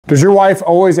Does your wife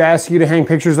always ask you to hang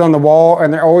pictures on the wall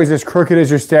and they're always as crooked as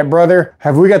your stepbrother?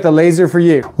 Have we got the laser for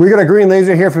you? We got a green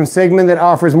laser here from Cigman that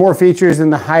offers more features than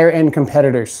the higher end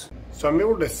competitors. So I'm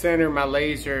able to center my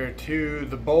laser to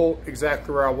the bolt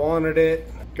exactly where I wanted it.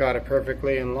 Got it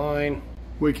perfectly in line.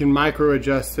 We can micro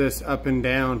adjust this up and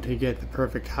down to get the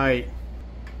perfect height,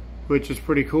 which is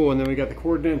pretty cool. And then we got the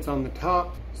coordinates on the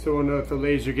top, so we'll know if the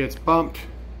laser gets bumped.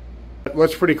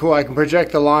 What's pretty cool, I can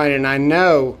project the line and I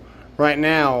know right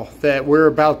now that we're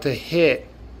about to hit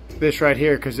this right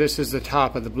here because this is the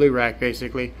top of the blue rack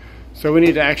basically. So we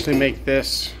need to actually make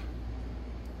this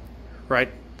right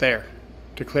there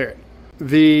to clear it.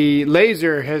 The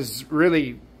laser has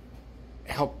really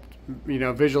helped, you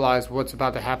know, visualize what's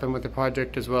about to happen with the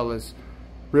project, as well as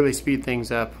really speed things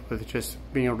up with just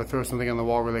being able to throw something on the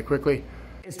wall really quickly.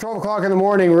 It's 12 o'clock in the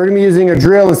morning. We're gonna be using a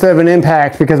drill instead of an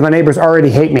impact because my neighbors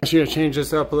already hate me. I'm gonna change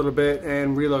this up a little bit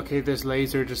and relocate this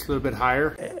laser just a little bit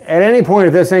higher. At any point,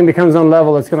 if this thing becomes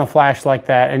unlevel, it's gonna flash like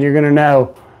that, and you're gonna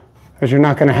know that you're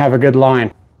not gonna have a good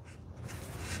line.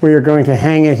 We are going to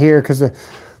hang it here because the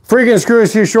freaking screw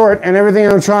is too short and everything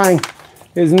I'm trying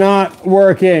is not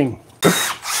working.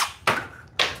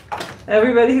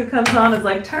 Everybody who comes on is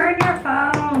like, turn your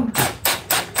phone.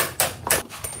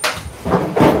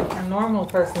 A normal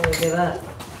person would do that.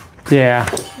 Yeah.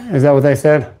 Is that what they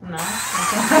said? No,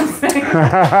 that's what I'm saying.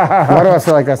 Why do I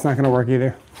feel like that's not going to work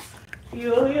either?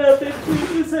 You only have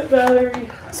 15% battery.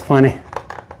 That's plenty.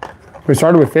 We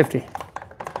started with 50.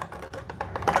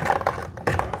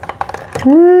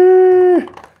 Woo!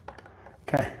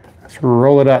 Okay, let's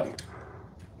roll it up.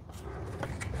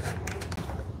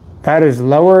 That is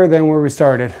lower than where we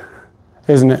started,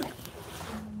 isn't it?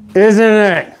 Isn't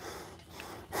it?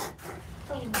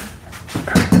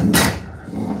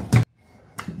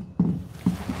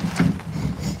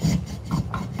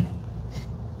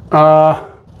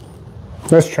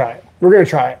 Let's try it. We're gonna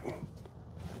try it.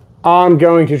 I'm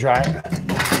going to try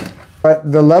it. But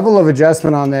the level of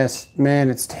adjustment on this, man,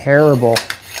 it's terrible.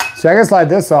 So I can slide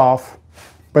this off,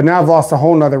 but now I've lost a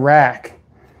whole nother rack.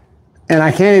 And I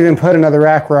can't even put another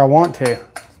rack where I want to.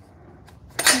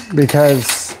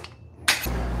 Because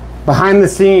behind the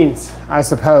scenes, I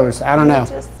suppose. I don't know.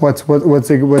 What's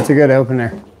a good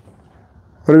opener?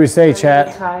 What do we say, chat?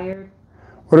 Are you tired?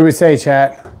 What do we say,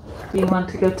 chat? Do you want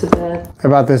to go to bed?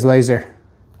 About this laser.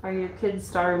 Are your kids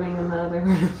starving in the other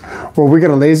room? Well, we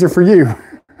got a laser for you.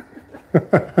 We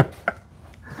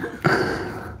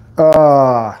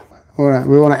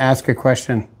want to ask a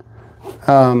question.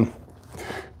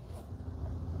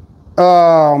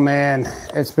 Oh man,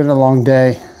 it's been a long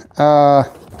day.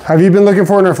 Have you been looking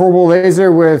for an affordable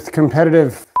laser with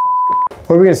competitive?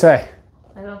 What are we gonna say?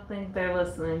 I don't think they're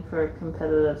listening for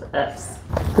competitive Fs.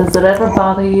 Does it ever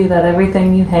bother you that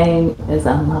everything you hang is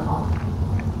unlevel?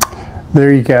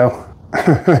 There you go.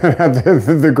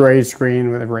 the gray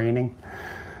screen with it raining.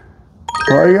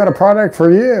 Well, you got a product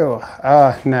for you.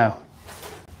 No.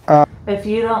 If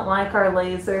you don't like our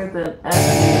laser, then I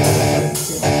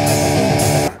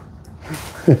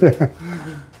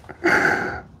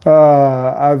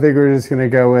think we're just gonna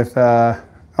go with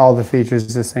all the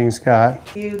features this thing's got.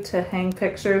 You to hang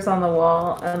pictures on the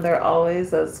wall and they're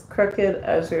always as crooked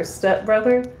as your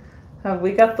stepbrother. Have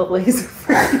we got the laser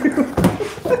for you?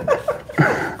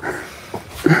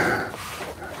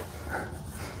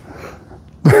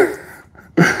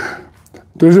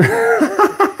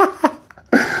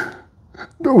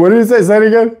 What did you say? Say it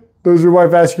again. Does your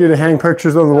wife ask you to hang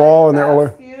pictures on the wall and they're always...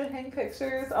 you to hang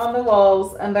pictures on the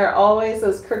walls and they're always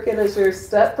as crooked as your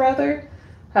stepbrother?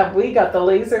 Have we got the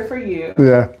laser for you?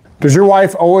 Yeah. Does your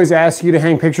wife always ask you to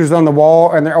hang pictures on the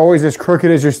wall and they're always as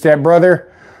crooked as your stepbrother?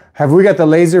 Have we got the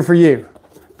laser for you?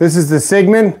 This is the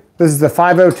Cigman. This is the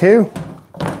 502.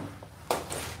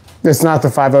 It's not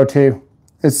the 502.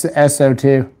 It's the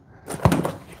SO2.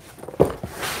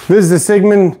 This is the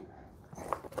Cigman.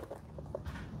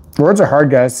 Words are hard,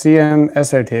 guys.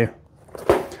 CMSO2.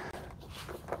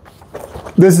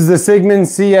 This is the Cigman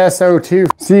CSO2.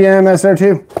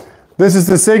 CMSO2. This is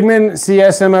the Cigman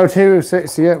CSMO2.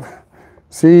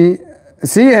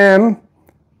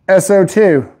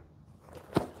 CMSO2.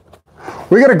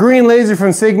 We got a green laser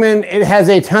from Cigman. It has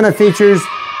a ton of features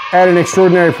at an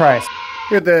extraordinary price.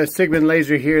 We got the Cigman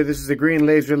laser here. This is the green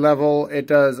laser level. It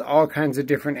does all kinds of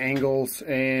different angles,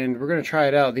 and we're going to try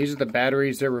it out. These are the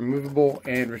batteries. They're removable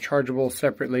and rechargeable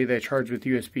separately. They charge with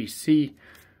USB-C.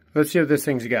 Let's see what this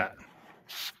thing's got.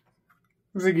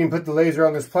 Looks like you can put the laser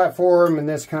on this platform, and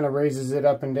this kind of raises it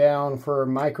up and down for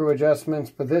micro adjustments.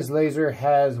 But this laser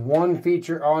has one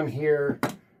feature on here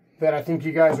that I think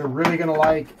you guys are really going to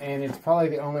like, and it's probably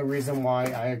the only reason why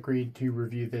I agreed to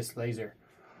review this laser.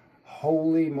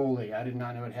 Holy moly, I did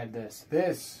not know it had this.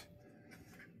 This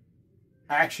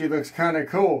actually looks kind of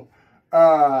cool.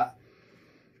 Oh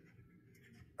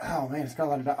man, it's got a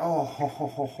lot of, oh, ho, ho,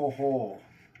 ho, ho, ho.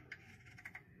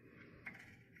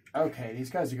 Okay, these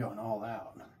guys are going all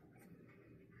out.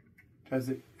 Does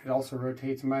it also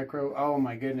rotates micro? Oh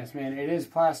my goodness, man. It is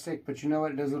plastic, but you know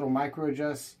what? It does little micro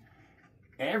adjusts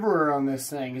everywhere on this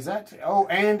thing. Is that, oh,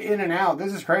 and in and out.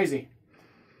 This is crazy.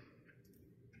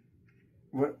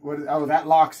 Oh, that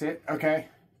locks it. Okay.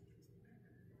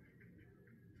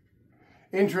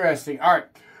 Interesting. All right,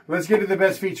 let's get to the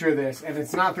best feature of this, and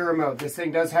it's not the remote. This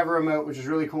thing does have a remote, which is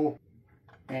really cool,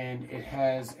 and it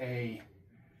has a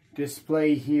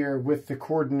display here with the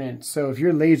coordinates. So if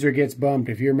your laser gets bumped,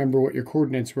 if you remember what your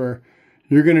coordinates were,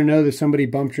 you're going to know that somebody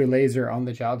bumped your laser on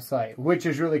the job site, which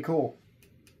is really cool.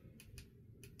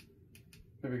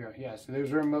 There we go. Yeah, so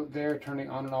there's a remote there turning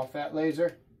on and off that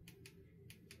laser.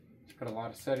 It's got a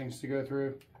lot of settings to go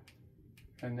through.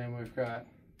 And then we've got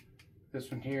this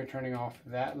one here turning off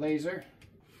that laser.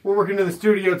 We're working in the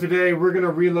studio today. We're going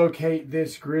to relocate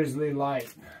this Grizzly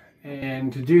light.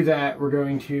 And to do that, we're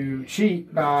going to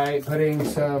cheat by putting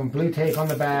some blue tape on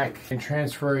the back and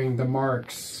transferring the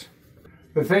marks.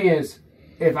 The thing is,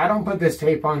 if I don't put this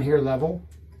tape on here level,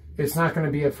 it's not going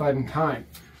to be a fun time.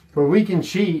 But we can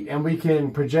cheat and we can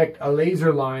project a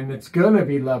laser line that's going to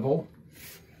be level.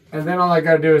 And then all I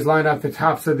got to do is line up the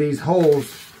tops of these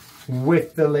holes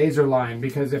with the laser line.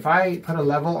 Because if I put a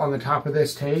level on the top of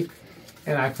this tape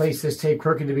and I place this tape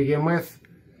crooked to begin with,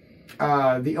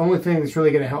 the only thing that's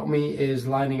really going to help me is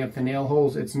lining up the nail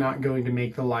holes. It's not going to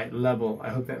make the light level. I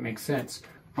hope that makes sense.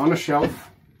 On a shelf.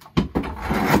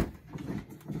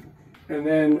 And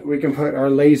then we can put our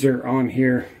laser on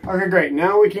here. Okay, great.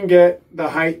 Now we can get the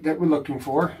height that we're looking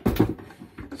for.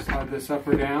 Slide this up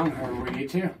or down, however we need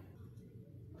to.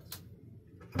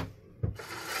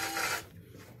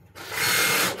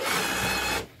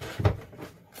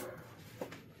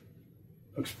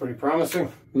 Looks pretty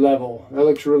promising. Level. That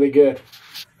looks really good.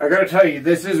 I gotta tell you,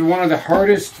 this is one of the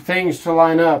hardest things to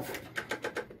line up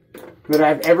that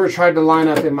I've ever tried to line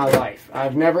up in my life.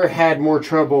 I've never had more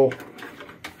trouble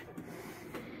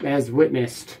as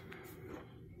witnessed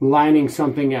lining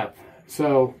something up.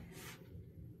 So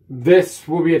this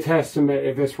will be a testament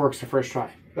if this works the first try.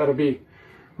 That'll be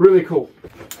really cool.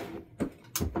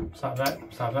 Stop that,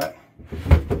 stop that.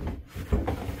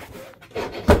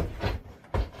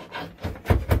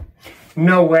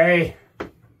 No way.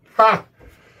 Ha!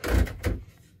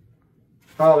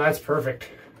 Oh, that's perfect.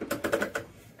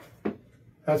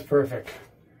 That's perfect.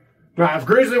 Now, if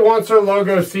Grizzly wants their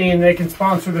logo seen, they can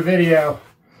sponsor the video.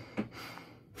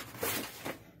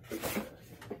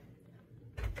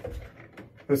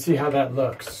 Let's see how that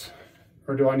looks.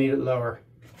 Or do I need it lower?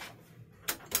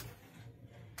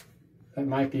 That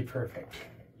might be perfect.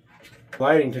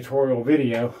 Lighting tutorial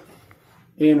video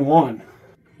in one.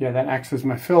 Yeah, that acts as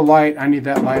my fill light. I need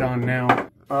that light on now.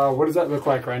 What does that look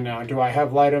like right now? Do I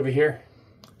have light over here?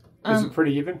 Is it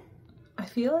pretty even? I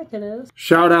feel like it is.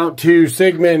 Shout out to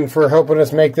Cigman for helping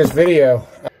us make this video.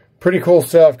 Pretty cool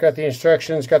stuff. Got the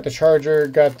instructions, got the charger,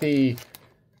 got the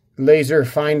laser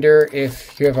finder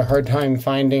if you have a hard time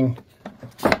finding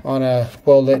on a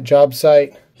well-lit job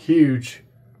site. Huge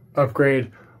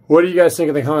upgrade. What do you guys think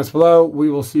in the comments below? We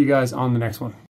will see you guys on the next one.